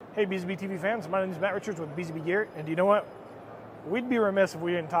Hey BZB TV fans, my name is Matt Richards with BZB Gear, and you know what? We'd be remiss if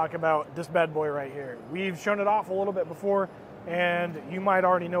we didn't talk about this bad boy right here. We've shown it off a little bit before, and you might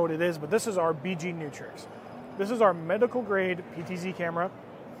already know what it is, but this is our BG-NUTRIX. This is our medical grade PTZ camera.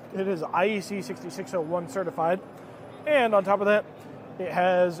 It is ISE 6601 certified, and on top of that, it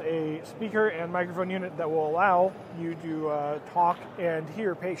has a speaker and microphone unit that will allow you to talk and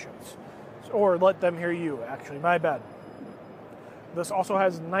hear patients, or let them hear you, actually, my bad. This also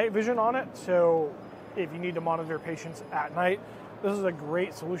has night vision on it, so if you need to monitor patients at night, this is a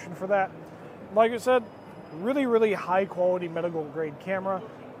great solution for that. Like I said, really high quality medical grade camera.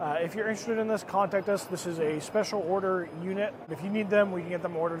 If you're interested in this, contact us. This is a special order unit. If you need them, we can get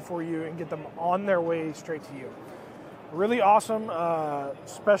them ordered for you and get them on their way straight to you. Really awesome,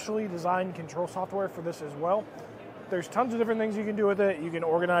 specially designed control software for this as well. There's tons of different things you can do with it. You can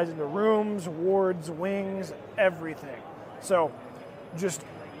organize into rooms, wards, wings, everything. So, just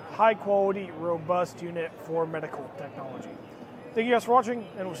high quality, robust unit for medical technology. Thank you guys for watching,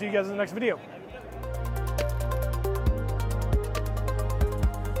 and we'll see you guys in the next video.